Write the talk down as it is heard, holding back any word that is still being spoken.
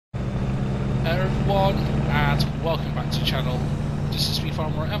Hello everyone, and welcome back to the channel. This is me,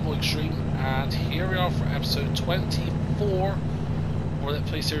 Farmer EnvoyXtreme, and here we are for episode 24 for the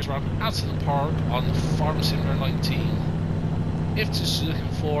play series around Attingham Park on Farm Simulator 19. If this is looking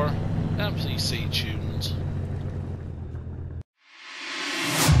for, then please stay tuned.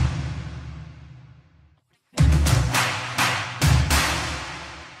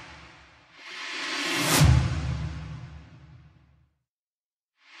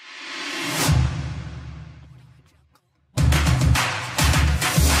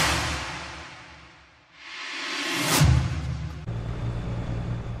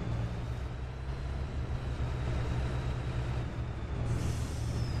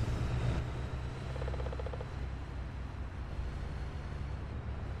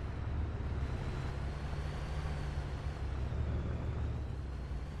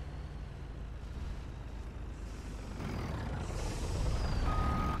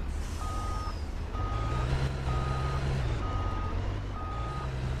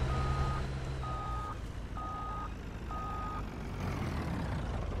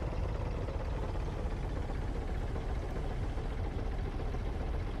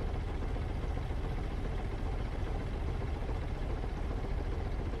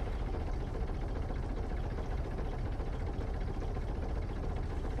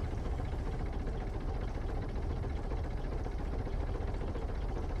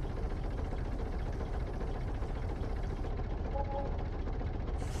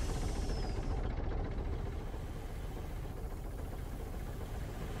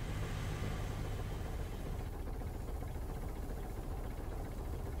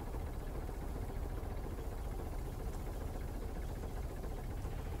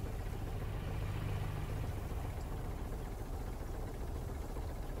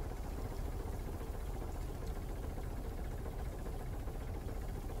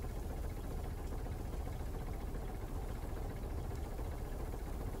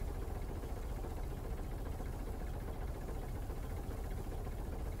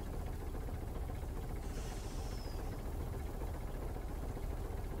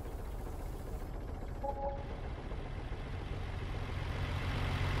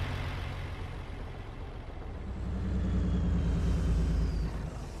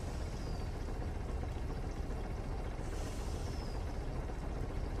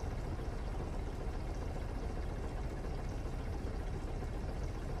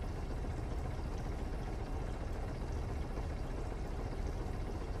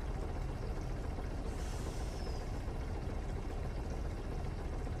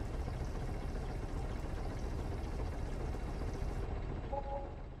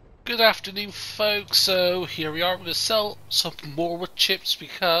 Good afternoon folks, so here we are. We're going to sell some more wood chips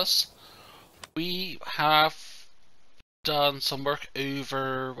because we have done some work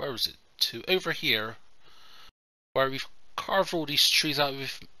over, where was it, over here, where we've carved all these trees out,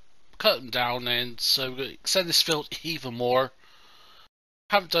 we've cut them down, and so we're going to extend this field even more.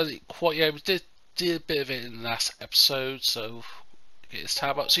 Haven't done it quite yet, we did a bit of it in the last episode, so get this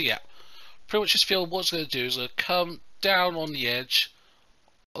tab up. So yeah, pretty much this field, what it's going to do is going to come down on the edge,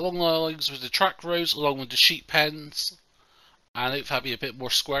 along the lines with the track roads, along with the sheep pens, and it will be a bit more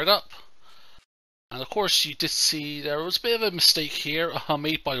squared up. And of course you did see there was a bit of a mistake here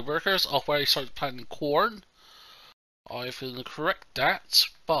made by the workers of where they started planting corn. I'm going to correct that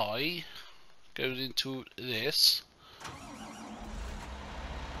by going into this,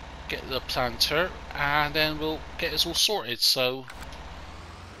 get the planter, and then we'll get this all sorted. So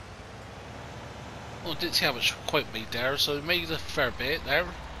I didn't see how much quite made there, so it made a fair bit there.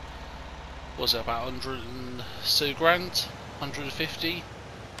 Was it about 100 and so grand? 150?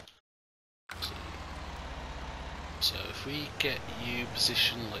 So if we get you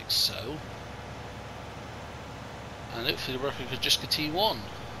positioned like so, and hopefully the worker could just continue on.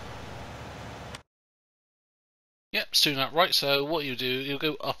 Yep, it's doing that right. So what you do, you'll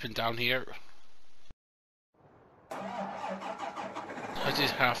go up and down here. I did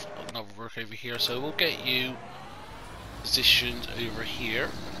have another work over here, so we'll get you positioned over here.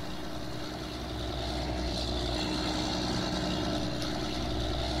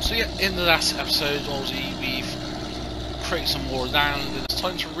 So yeah, in the last episode, obviously we've created some more land, and it's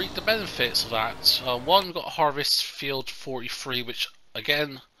time to reap the benefits of that. One, we've got Harvest Field 43, which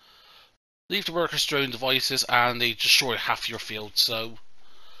again, leave the workers to their own devices and they destroy half your field. So,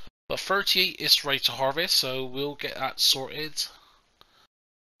 but 38 is ready to harvest, so we'll get that sorted.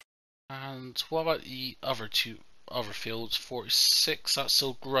 And what about the other fields? 46, that's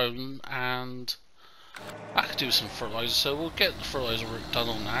still grown, and that could do some fertilizer, so we'll get the fertilizer work done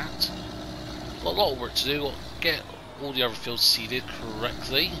on that. Got a lot of work to do, we'll get all the other fields seeded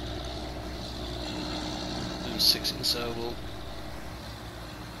correctly. 16, so we'll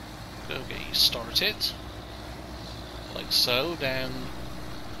go get you started. Like so, then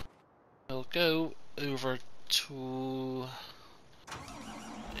we'll go over to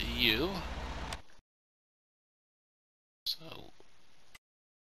you. So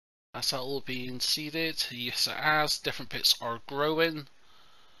that's all being seeded. Yes, it has. Different bits are growing.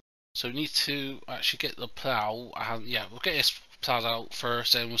 So we need to actually get the plough, and yeah, we'll get this ploughed out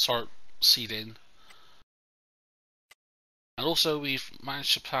first, then we'll start seeding. And also we've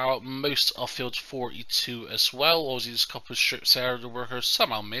managed to plough out most of field 42 as well. Obviously there's a couple of strips there the workers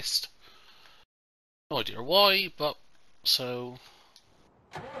somehow missed. No idea why, but so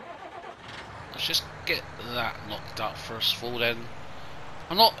let's just get that knocked out first of all then.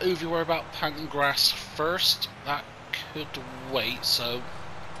 I'm not overly worried about planting grass first, that could wait, so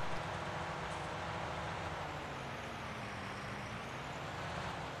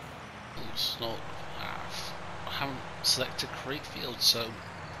it's not. I haven't selected create field, so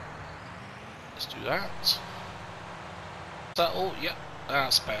let's do that. Is that all? Yep,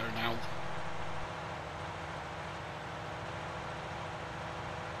 that's better now.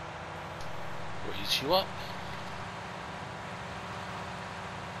 Raise you up.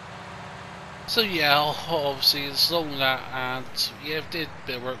 So yeah, obviously it's long that, and yeah, we did a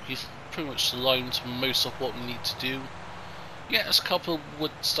bit of work. We've pretty much lined most of what we need to do. Yeah, there's a couple of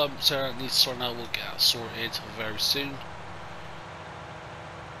wood stumps there that need sorting out. We'll get that sorted very soon.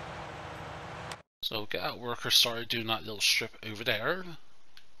 So we'll get that worker started doing that little strip over there.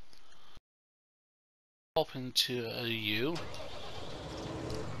 Pop into a U.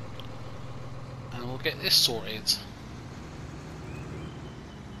 And we'll get this sorted.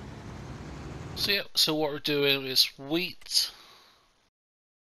 So yeah, so what we're doing is wheat,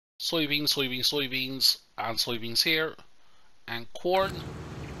 soybeans, soybeans, soybeans, and soybeans here, and corn.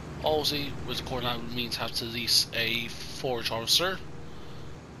 Obviously, with corn that would mean to have to lease a forage harvester.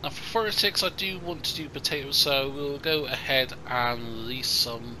 Now for 36 I do want to do potatoes, so we'll go ahead and lease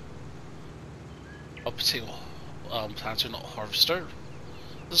some a potato planter, not harvester.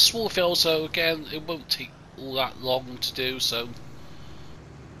 It's a small field, so again it won't take all that long to do, so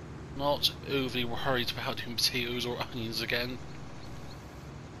not overly worried about doing potatoes or onions again.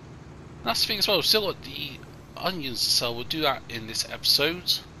 And that's the thing as well, we've still got the onions to sell. We'll do that in this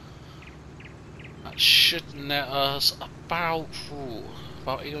episode. That should net us about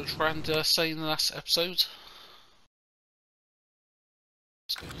 800 grand, say in the last episode.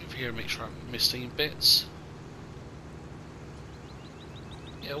 Let's go over here and make sure I haven't missed any bits.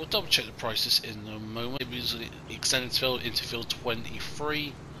 Yeah, we'll double check the prices in a moment. Maybe use the extended field into field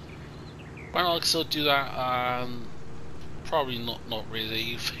 23. Why not still do that? Probably not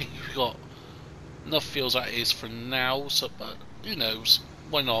really. We've got enough fields that is for now, so but who knows?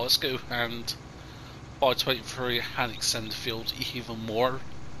 Why not? Let's go and buy 23 and extend the field even more.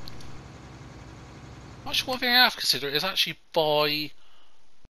 Actually, one thing I have considered is actually buy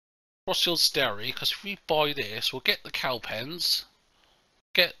Crossfields Dairy, because if we buy this, we'll get the cow pens,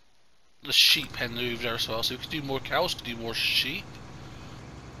 get the sheep pen over there as well, so we can do more cows, can do more sheep.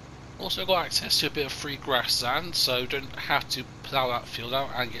 Also got access to a bit of free grassland, so don't have to plough that field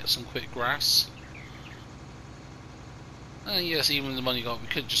out and get some quick grass. And yes, even with the money got, we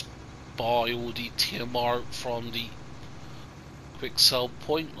could just buy all the TMR from the quick sell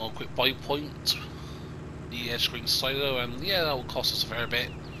point or quick buy point, the edge screen silo, and yeah, that will cost us a fair bit.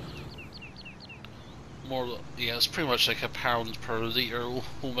 More, yeah, it's pretty much like £1 per litre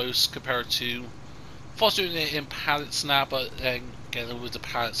almost compared to if I was doing it in pallets now, but then again with the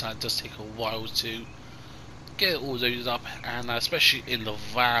pallets now it does take a while to get it all loaded up, and especially in the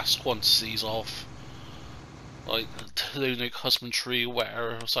vast quantities of like Thelonic husbandry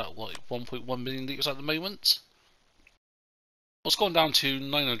where it's at like 1.1 million litres at the moment. It's gone down to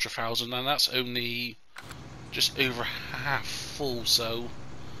 900,000 and that's only just over half full, so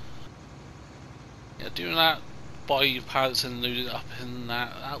yeah, doing that, buy pallets and load it up, and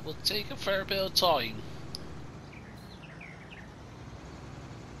that will take a fair bit of time.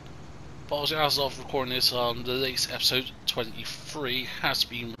 But obviously, as of recording this, the latest episode 23 has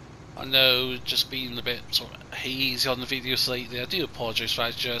been, I know, just been a bit sort of hazy on the videos lately. I do apologise for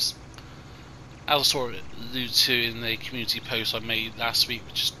that. Just as I sort of alluded to in the community post I made last week,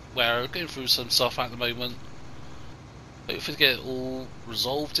 which is where I'm going through some stuff at the moment. Hopefully get it all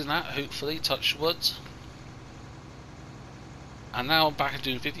resolved in that, hopefully, touch wood. And now I'm back and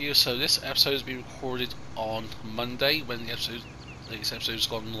doing videos, so this episode has been recorded on Monday when the latest episode has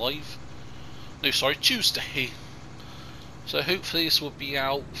gone live. No, sorry, Tuesday. So hopefully this will be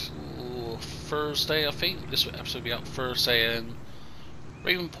out Thursday, I think. This episode will be out Thursday, and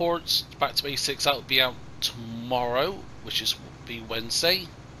Ravenport's Back to Basics, that will be out tomorrow, which is be Wednesday.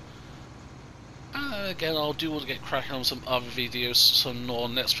 Again, I do want to get cracking on some other videos, some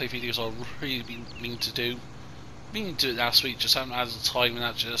non-Let's Play videos I really mean to do. Meaning to do it last week, just haven't had the time, and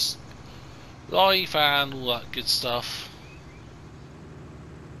that just life and all that good stuff.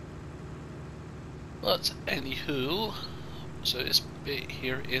 But anywho, so this bit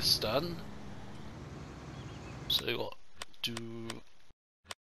here is done. So what do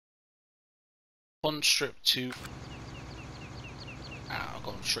one strip to I've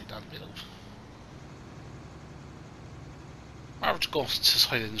gone straight down the middle. I would have gone to the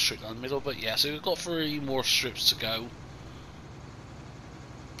side and straight down the middle, but yeah, so we've got 3 more strips to go.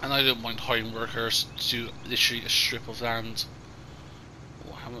 And I don't mind hiring workers to do literally a strip of land.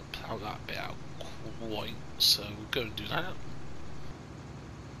 Oh, I haven't plowed that bit out quite, so we'll go and do that.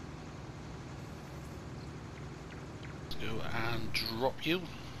 Let's go and drop you.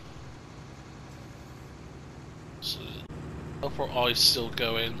 So upper eye's still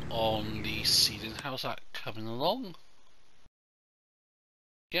going on the seeding. How's that coming along?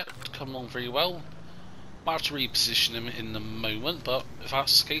 Yep, coming along very well. Might have to reposition him in the moment, but if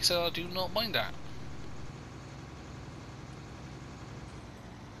that's the case, then I do not mind that.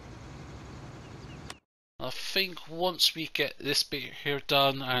 I think once we get this bit here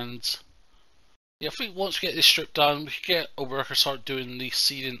done, and yeah, I think once we get this strip done, we can get a worker start doing the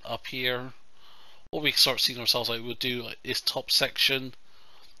seeding up here, or we can start seeding ourselves. Like we'll do like this top section,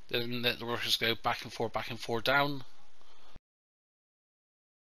 then let the workers go back and forth down.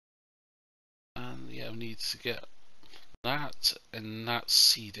 And yeah, we need to get that and that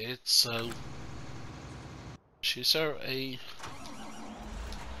seeded. So, is there a?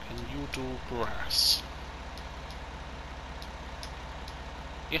 Can you do grass?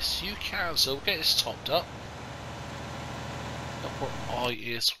 Yes, you can. So we'll get this topped up. Upper eye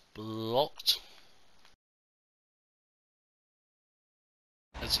is blocked.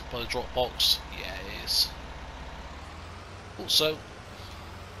 Is it by the drop box? Yeah, it is. Also,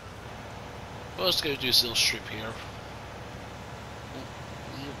 let's go do this little strip here.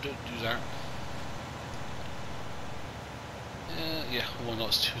 Oh, don't do that. Yeah, why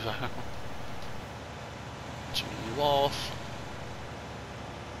not do that? Turn you off.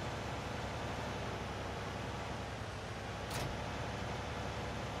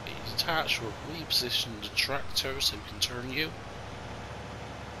 Detach or reposition the tractor so we can turn you.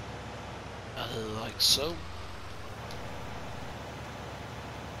 Like so.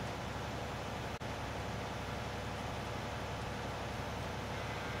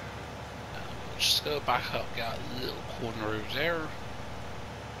 Just go back up, get a little corner over there.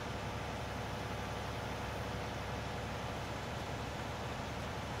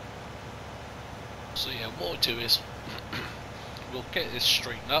 So yeah, what we'll do is we'll get this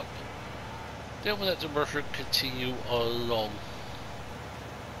straightened up, then we'll let the worker continue along.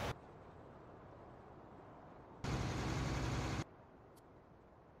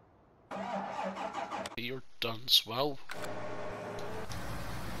 You're done as well.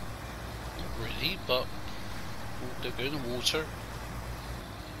 Not really, but they'll go in the water.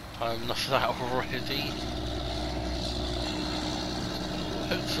 Enough of that already.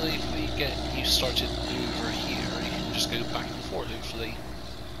 Hopefully if we get you started over here, you can just go back and forth, hopefully.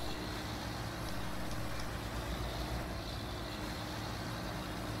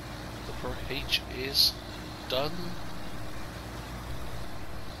 The per H is done.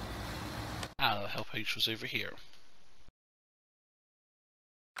 And the help H was over here.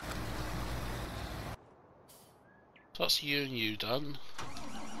 So that's you and you done.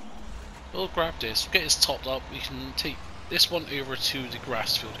 We'll grab this, get this topped up, we can take this one over to the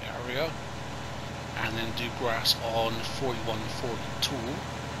grass field area and then do grass on 4142.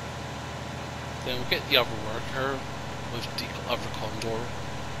 Then we'll get the other worker with the other condor.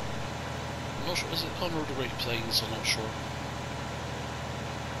 I'm not sure, is it condor or the Great Plains? I'm not sure.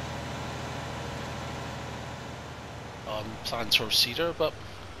 Planter or cedar, but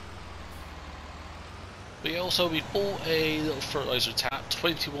we also bought a little fertilizer tap,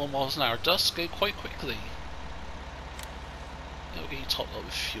 21 miles an hour, does go quite quickly. It'll get you topped up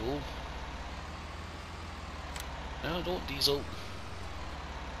with fuel. No, I don't want diesel.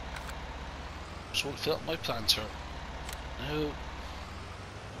 Just want to fill up my planter. No.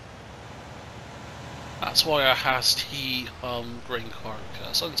 That's why I has the grain cart,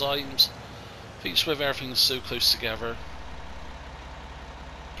 because sometimes things with everything so close together.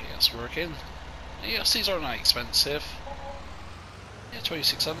 Okay, that's working. Yes, these aren't that expensive. Yeah,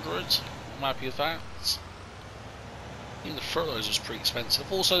 2600. I'm happy with that. Even the fertilizer's pretty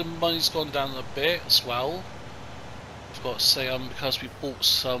expensive. Also, money's gone down a bit as well. I've got to say, because we bought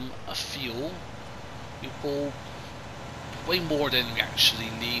some fuel, We pull way more than we actually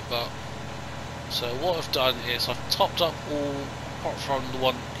need, but so what I've done is I've topped up all, apart from the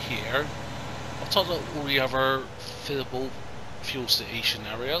one here, I've topped up all the other fillable fuel station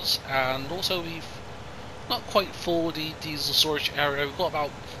areas, and also we've not quite full the diesel storage area. We've got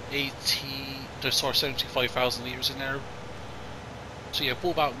about 75,000 litres in there. So yeah, pull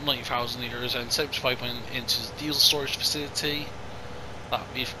about 90,000 litres and 75 went into the diesel storage facility that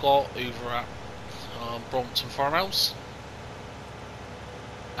we've got over at Brompton Farmhouse,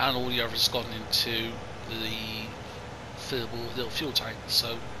 and all the others gone into the fillable little fuel tank.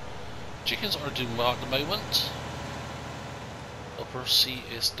 So chickens are doing well at the moment. Upper C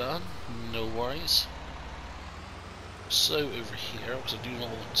is done, no worries. So over here, because I do not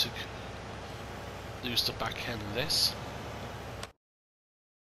want to lose the back end of this.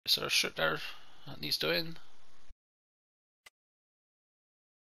 Is there a strip there that needs doing?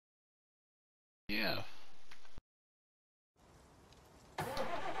 Yeah.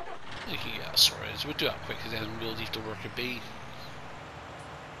 Yeah, sorry, we'll do that quickly then we'll leave the worker be.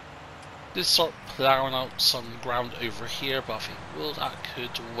 Did start ploughing out some ground over here, but I think that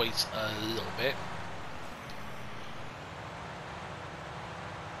could wait a little bit.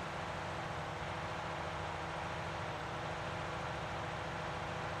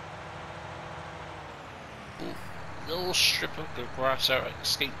 Ooh, little strip of good grass there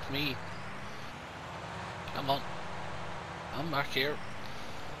escaped me. Come on, I'm back here.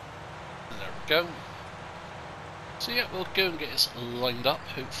 There we go. So yeah, we'll go and get this lined up,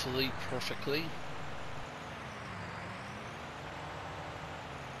 hopefully perfectly.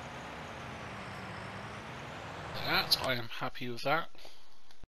 Like that, I am happy with that.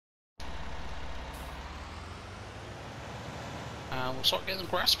 And we'll start getting the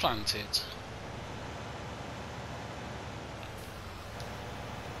grass planted.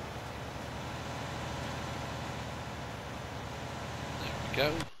 There we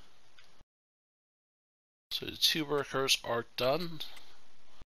go. So the 2 workers are done.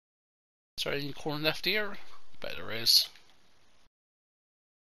 Is there any corn left here? Bet there is.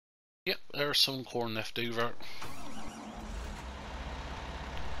 Yep, there's some corn left over.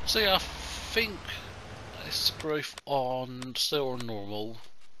 So yeah, I think it's growth on still or normal.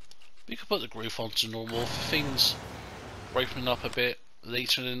 We could put the growth on to normal. If things ripen up a bit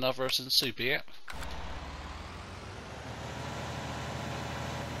later than others, and so be it.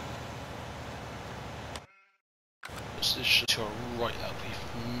 This is to our right that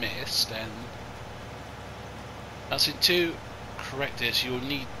we've missed, and that's it too. Correct this, you'll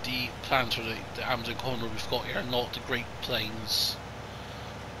need the planter, the Amazon corner we've got here, not the Great Plains.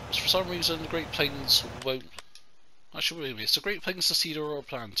 Because for some reason the Great Plains won't. Actually, wait a minute, it's the Great Plains, the cedar or a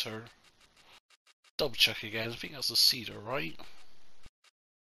planter? Double check again, I think that's the cedar, right?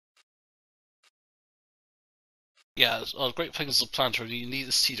 Yeah, Great Plains is a planter, and you need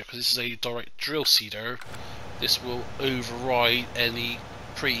the cedar because this is a direct drill seeder. This will override any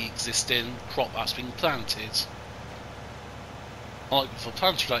pre-existing crop that's been planted. Unlike with a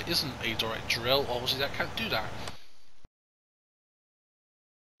planter that isn't a direct drill, obviously that can't do that.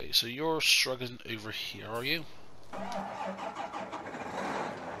 Okay, so you're struggling over here, are you?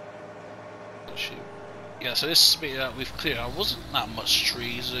 Shoot. Yeah, so this bit that we've cleared out wasn't that much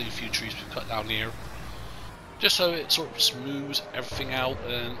trees, only a few trees we've cut down here. Just so it sort of smooths everything out,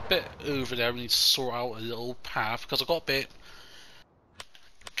 and a bit over there we need to sort out a little path, because I got a bit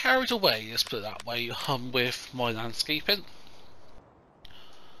carried away, let's put it that way, with my landscaping.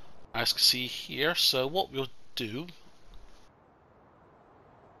 As you can see here, so what we'll do,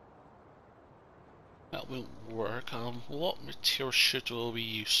 that won't work, what material should we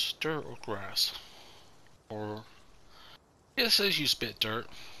use, dirt or grass? Or, yeah, let's use a bit of dirt.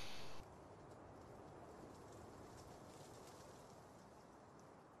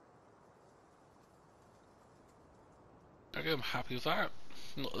 Okay, I'm happy with that.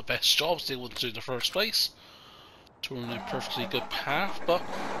 Not the best job they want to do in the first place. To run a perfectly good path, but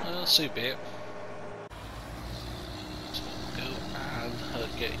so be it. So go and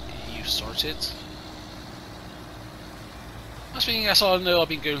get you started. That's being, yes, I know I've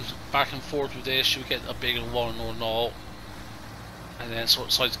been going back and forth with this. Should we get a bigger one or not? And then sort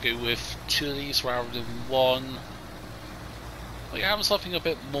of decided to go with 2 of these rather than 1. Like having something a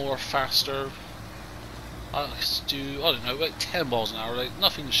bit more faster. Let's do, I don't know, like 10 miles an hour. Like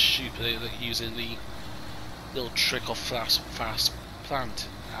nothing stupid, like using the little trick of fast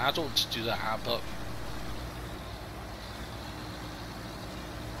planting. I don't want to do that, but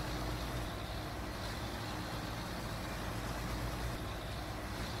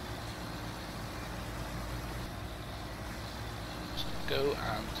so go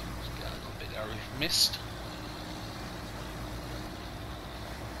and get a little bit I missed.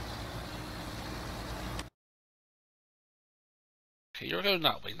 Okay, you're going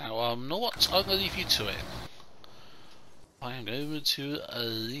that way now. Know what? I'm gonna leave you to it. I am going to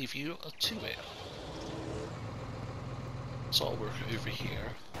leave you to it. So I'll work over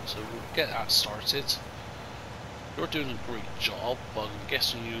here. So we'll get that started. You're doing a great job, but I'm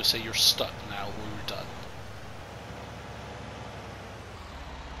guessing you say you're stuck now when you're done.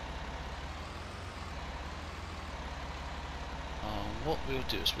 What we'll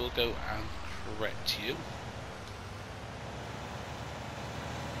do is we'll go and correct you.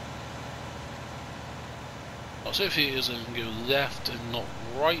 So if it is going to go left and not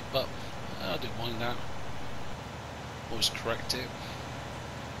right, but I don't mind that. Always correct it.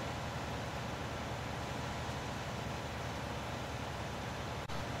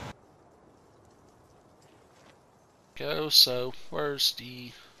 Go, so where's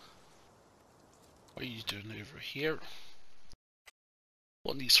the... What are you doing over here?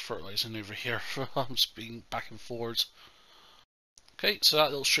 What needs fertilizing over here? I'm just being back and forwards. Okay, so that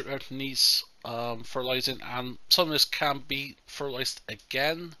little strip out needs fertilizing, and some of this can be fertilized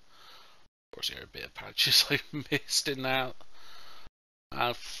again. Of course, there are a bit of patches I missed in that.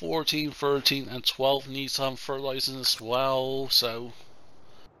 And 14, 13, and 12 need some fertilizing as well, so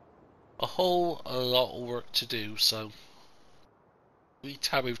a whole lot of work to do. So we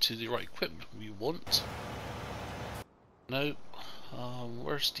tab over to the right equipment we want. No,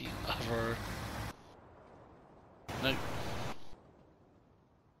 where's the other? No.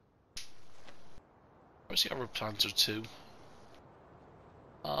 Where's the other planter too?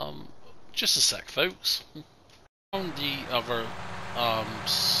 Just a sec, folks. On the other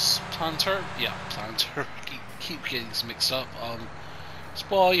planter, yeah, planter. keep getting these mixed up.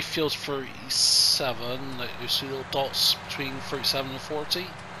 Spy field 37. There's two little dots between 37 and 40.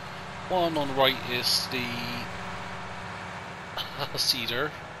 One on the right is the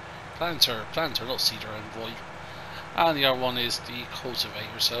cedar planter, not cedar envoy, and the other one is the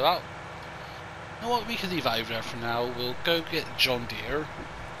cultivator. So that, you know what, we can leave that over there for now. We'll go get John Deere.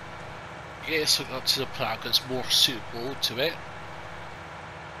 Get it hooked up to the plough because it's more suitable to it.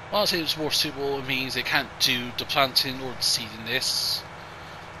 When I say it's more suitable, it means they can't do the planting or the seeding this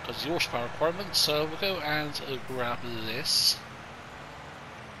because of the horsepower requirements. So we'll go and grab this.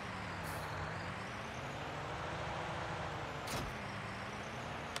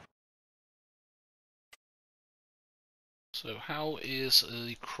 So how is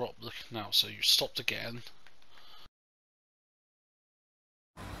the crop looking now? So you stopped again.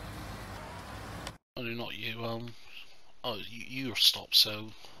 Oh no, not you. Oh, you're stopped. So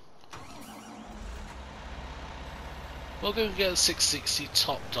we'll go and get a 660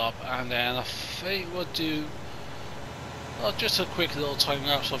 topped up, and then I think we'll do just a quick little time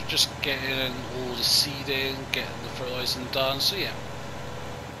lapse of just getting all the seeding, getting the fertilizing done. So yeah,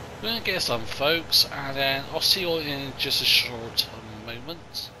 we're gonna get some, folks, and then I'll see you all in just a short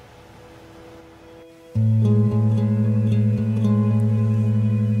moment.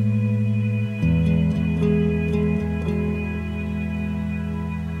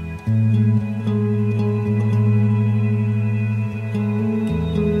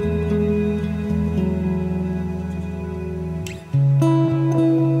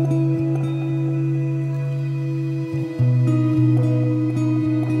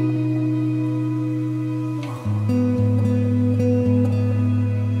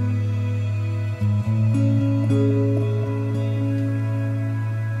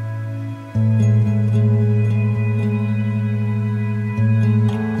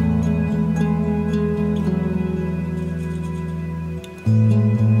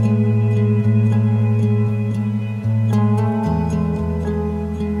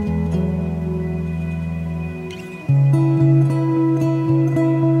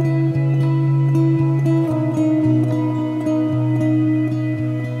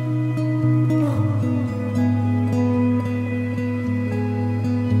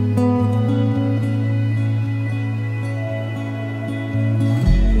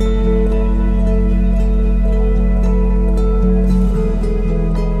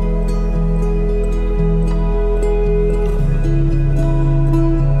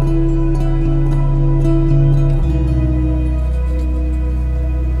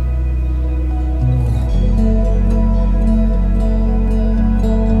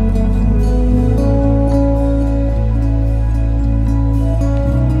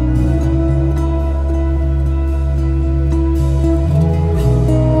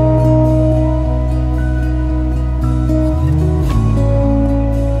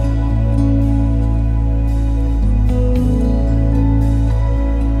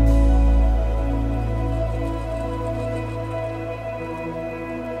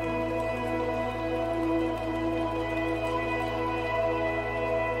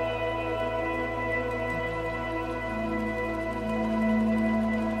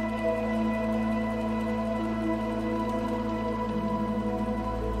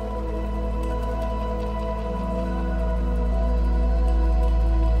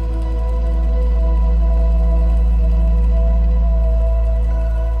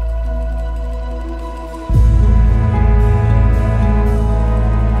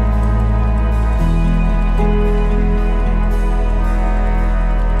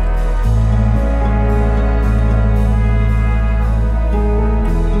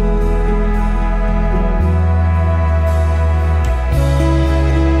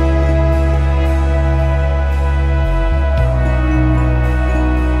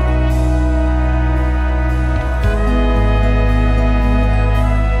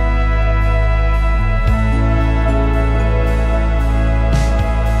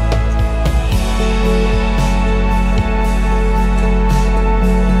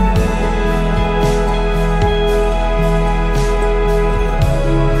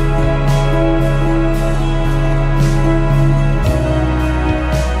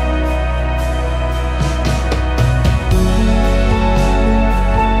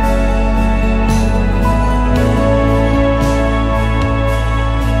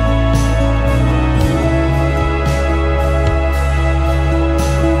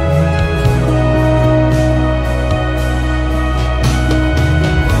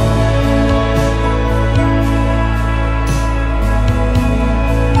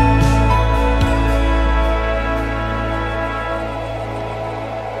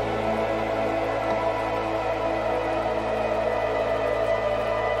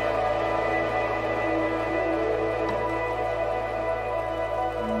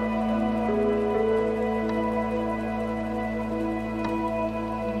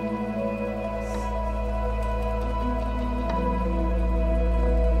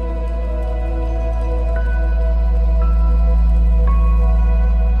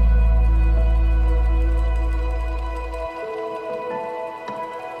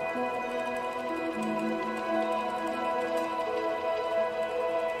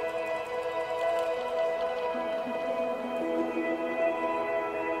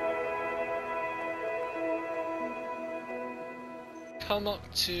 come up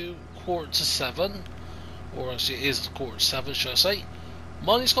to 6:45, or actually it is 7:15, should I say.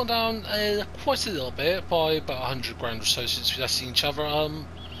 Money's gone down quite a little bit, by about 100 grand or so since we last seen each other.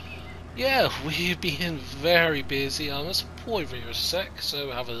 Yeah, we've been very busy. Let's pause for a sec, so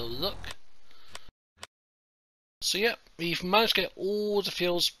have a little look. So yeah, we've managed to get all the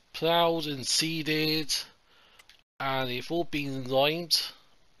fields ploughed and seeded, and they've all been limed,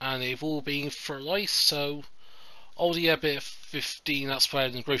 and they've all been fertilised. So all the bit 15, that's where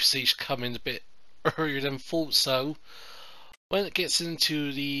the growth stage come in a bit earlier than thought. So when it gets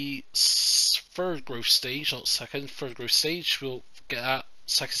into the third growth stage, not second, third growth stage, we'll get that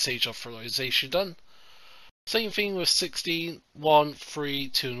second stage of fertilisation done. Same thing with 16, 1, 3,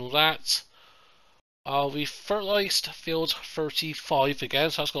 2 and all that. We fertilised field 35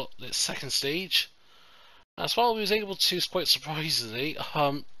 again, so that's got the second stage. As well, we was able to, quite surprisingly,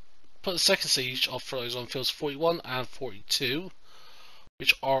 put the second stage of fertiliser on fields 41 and 42,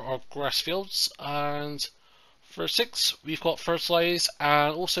 which are our grass fields. And for 6 we've got fertilised,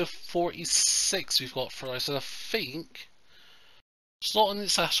 and also 46 we've got fertilised. And I think it's not in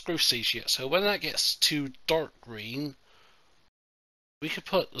its last growth stage yet, so when that gets to dark green, we could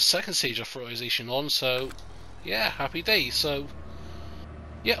put the second stage of fertilisation on. So yeah, happy days. So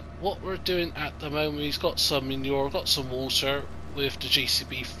yeah, what we're doing at the moment, he's got some manure, got some water with the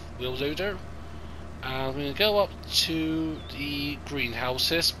JCB wheel loader, and we're going to go up to the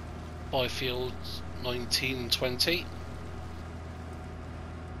greenhouses by fields 19 and 20,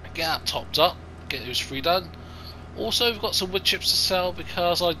 get that topped up, get those 3 done. Also, we've got some wood chips to sell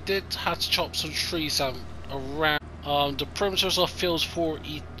because I did have to chop some trees down around the perimeters of fields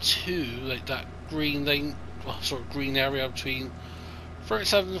 42, like that green lane, well, sort of green area between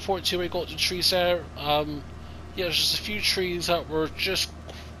 37 and 42 where we got the trees there. Yeah, there's just a few trees that were just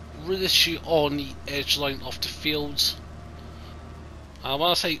literally on the edge line of the fields. When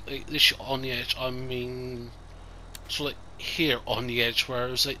I say like, literally on the edge, I mean so like here on the edge, where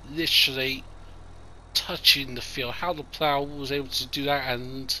it was like literally touching the field. How the plough was able to do that,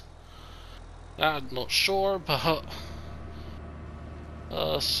 and that I'm not sure, but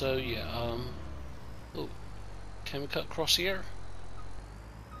so yeah, oh, can we cut across here?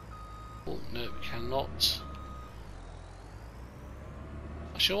 Oh no, we cannot.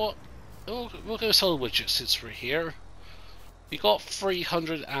 Actually, what? We'll go sell the widgets since we're here. We got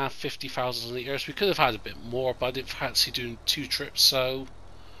 350,000 litres. We could have had a bit more, but I didn't fancy doing 2 trips. So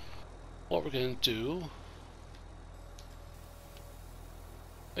what we're going to do,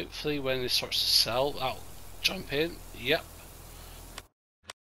 hopefully when it starts to sell, I'll jump in. Yep.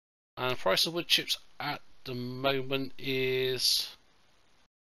 And the price of wood chips at the moment is,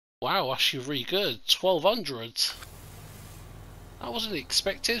 wow, actually really good, 1200. That wasn't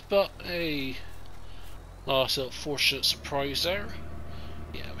expected, but hey, nice little fortunate surprise there.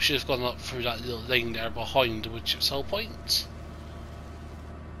 Yeah, we should have gone up through that little lane there behind the wood chip sell point.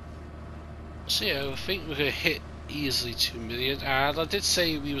 So yeah, I think we're going to hit easily 2 million, and I did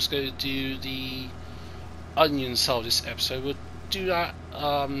say we was going to do the onion sell this episode. We'll do that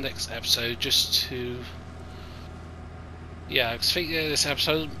next episode, just to, yeah, because I think this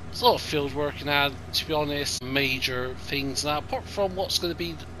episode, there's a lot of field work and that, to be honest, major things now, apart from what's going to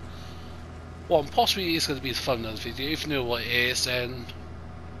be, well, possibly is going to be the fun of the video. If you know what it is, then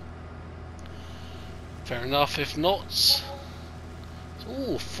fair enough. If not,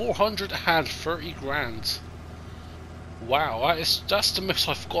 oh, 430 grand. Wow, that's the most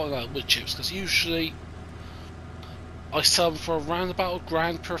I've gotten out of wood chips, because usually I sell them for around about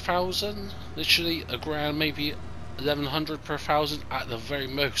 £1,000 per thousand. Literally a grand, maybe 1100 per thousand at the very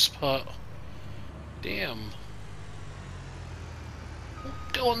most, but damn.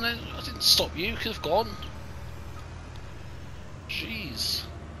 Go on then, I didn't stop you, could have gone. Jeez.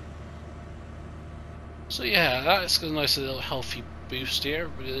 So yeah, that's got a nice little healthy boost here.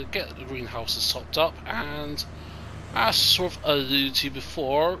 We're going to get the greenhouses topped up, and as sort of alluded to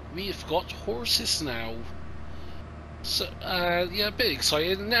before, we've got horses now. So yeah, a bit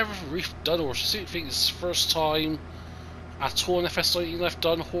excited. Never really done horses. I think it's the first time at all in FS19 I've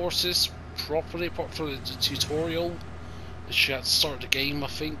done horses properly, apart from the tutorial. Literally at the start of the game, I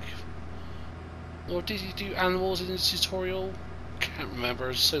think. Or did you do animals in the tutorial? Can't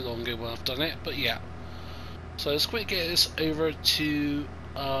remember, it's so long ago when I've done it, but yeah. So let's quickly get this over to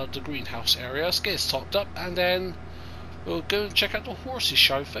the greenhouse area. Let's get this topped up, and then we'll go and check out the horses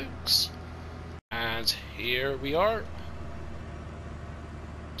show, folks. And here we are.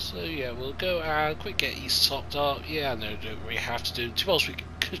 So yeah, we'll go and quick get these topped up. Yeah, no, don't really have to do. To be honest, we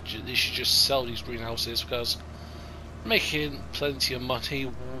could literally just sell these greenhouses, because making plenty of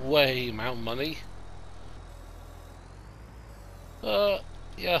money, way amount of money.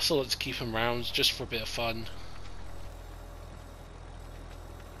 Yeah, I still like to keep them around just for a bit of fun.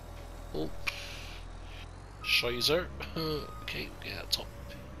 Oh, Shizer. Okay, get that top.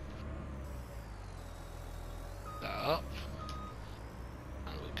 That up.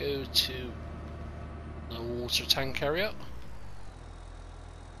 And we'll go to the water tank area.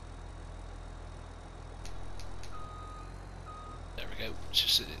 There we go.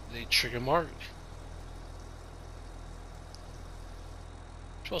 Just the trigger mark.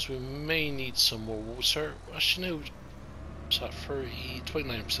 Plus we may need some more water. Actually no, it's at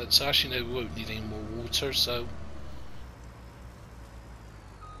 29%, so actually no, we won't need any more water, so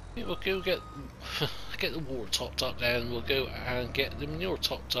yeah, we'll go get get the water topped up then, we'll go and get the manure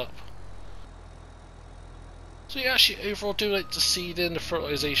topped up. So yeah, actually overall do like the seeding, the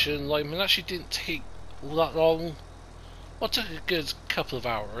fertilisation, like, I mean, actually didn't take all that long. Well, it took a good couple of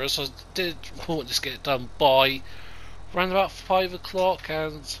hours. I did want to get it done by around about 5 o'clock,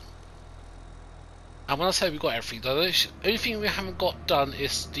 and when I say we got everything done, the only thing we haven't got done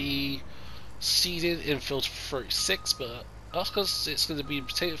is the seeding infield for 36, but that's because it's going to be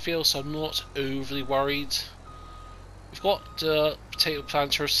potato field, so I'm not overly worried. We've got the potato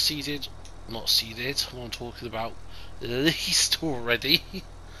planter seeded, not seeded, what I'm talking about, leased already.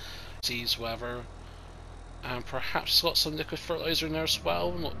 Seeds, whatever. And perhaps it's got some liquid fertilizer in there as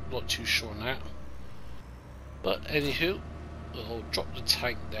well, not too sure on that. But anywho, we'll drop the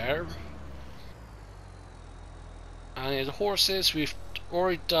tank there. And the horses, we've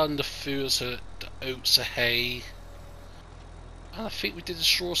already done the food, so the oats, the hay, and I think we did the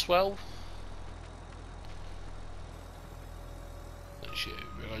straw as well. Actually,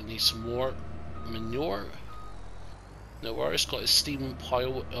 we're going to need some more manure. No worries, got a steaming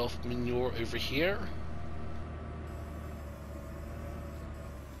pile of manure over here.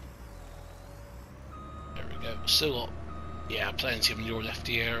 There we go, still got, yeah, plenty of manure left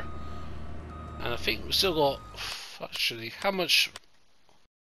here. And I think we've still got, actually, how much?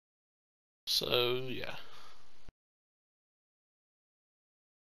 So, yeah.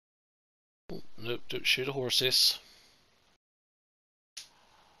 Oh, nope, don't shoot the horses.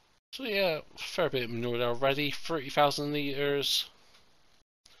 So yeah, fair bit of manure there already, 30,000 litres.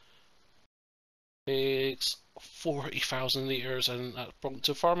 Pigs, 40,000 litres, and that's brought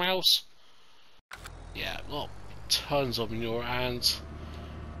to farmhouse. Yeah, well, tons of manure, and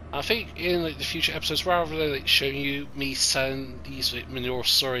I think in like the future episodes, rather than like showing you me selling these like, manure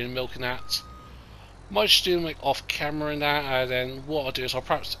slurry and milking that, I might just do them like off camera and that, and then what I'll do is I'll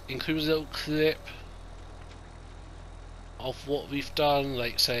perhaps include a little clip of what we've done,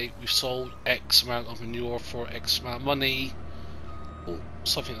 like say we've sold X amount of manure for X amount of money, or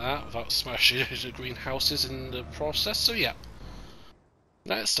something like that, without smashing the greenhouses in the process. So yeah,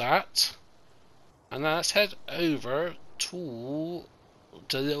 that's that. And now let's head over to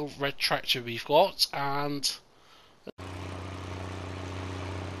the little red tractor we've got, and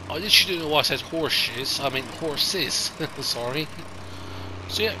I literally don't know why I said horses, I mean horses, sorry.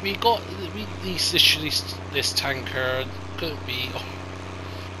 So yeah, we leased this tanker, couldn't be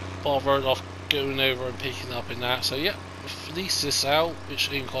bothered off going over and picking up in that, so yeah, lease this out, which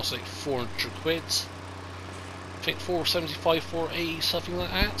only costs like 400 quid. I think 475, 480, something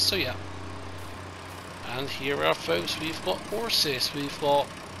like that, so yeah. And here we are folks, we've got horses, we've got,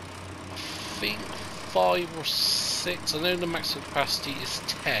 I think 5 or 6, I know the maximum capacity is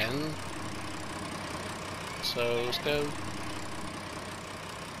 10. So let's go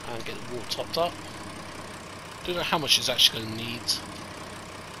and get the water topped up. Don't know how much it's actually going to need.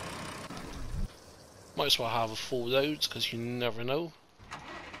 Might as well have a full load, because you never know.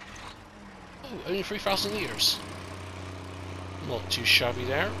 Oh, only 3,000 litres. Not too shabby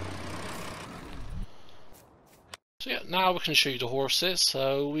there. So yeah, now we can show you the horses.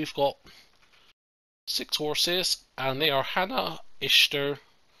 So we've got 6 horses, and they are Hannah, Ishtar,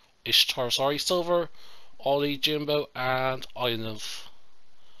 sorry, Silver, Ollie, Jimbo, and Island.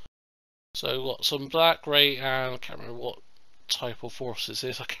 So we've got some black, grey, and I can't remember what type of horses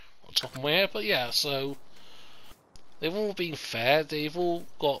this is, I can't remember off the top of my head, but yeah, so they've all been fed, they've all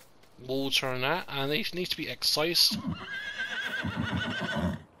got water and that, and they need to be exercised.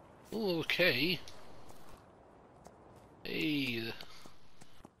 Ooh, okay. Hey.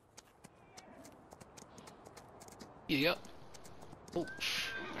 Yep. Oh,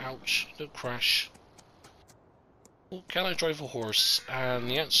 ouch, don't crash. Oh, can I drive a horse? And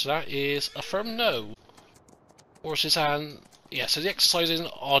the answer to that is a firm no. Horses and, yeah, so the exercising,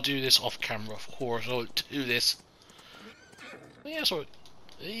 I'll do this off camera, of course, I'll do this. But yeah, so,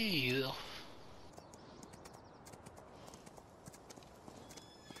 hey.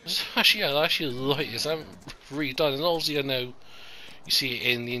 Actually, yeah, I actually like this, I haven't really done it, obviously I know You see it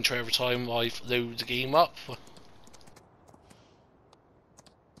in the intro every time I've loaded the game up.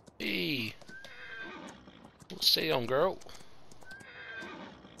 Hey, stay on, girl.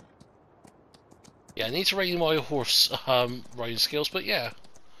 Yeah, I need to raise my horse riding skills, but yeah.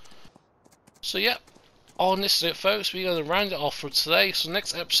 So yeah, on this is it, folks. We're going to round it off for today. So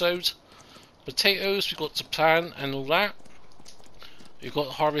next episode, potatoes, we've got to plant and all that. We've got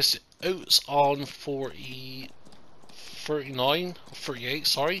to harvest oats on 39, 38,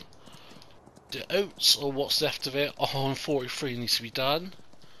 sorry. The oats, or what's left of it, on 43 needs to be done.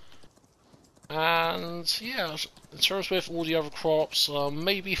 And yeah, in terms with all the other crops,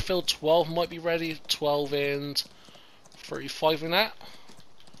 maybe field 12 might be ready, 12 and 35 in that.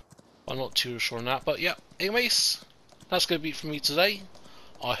 I'm not too sure on that, but yeah, anyways, that's going to be it for me today.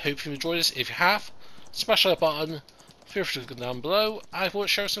 I hope you enjoyed this. If you have, smash that button, feel free to go down below, and if you want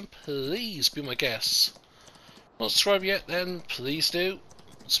to share some, please be my guest. Not subscribed yet, then please do.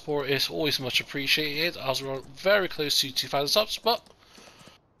 Support is always much appreciated, as we're very close to 2,000 subs, but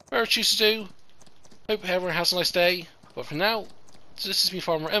whatever you choose to do, hope everyone has a nice day. But for now, this is me,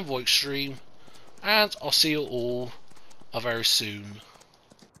 Farmer EnvoyXtreme, and I'll see you all very soon.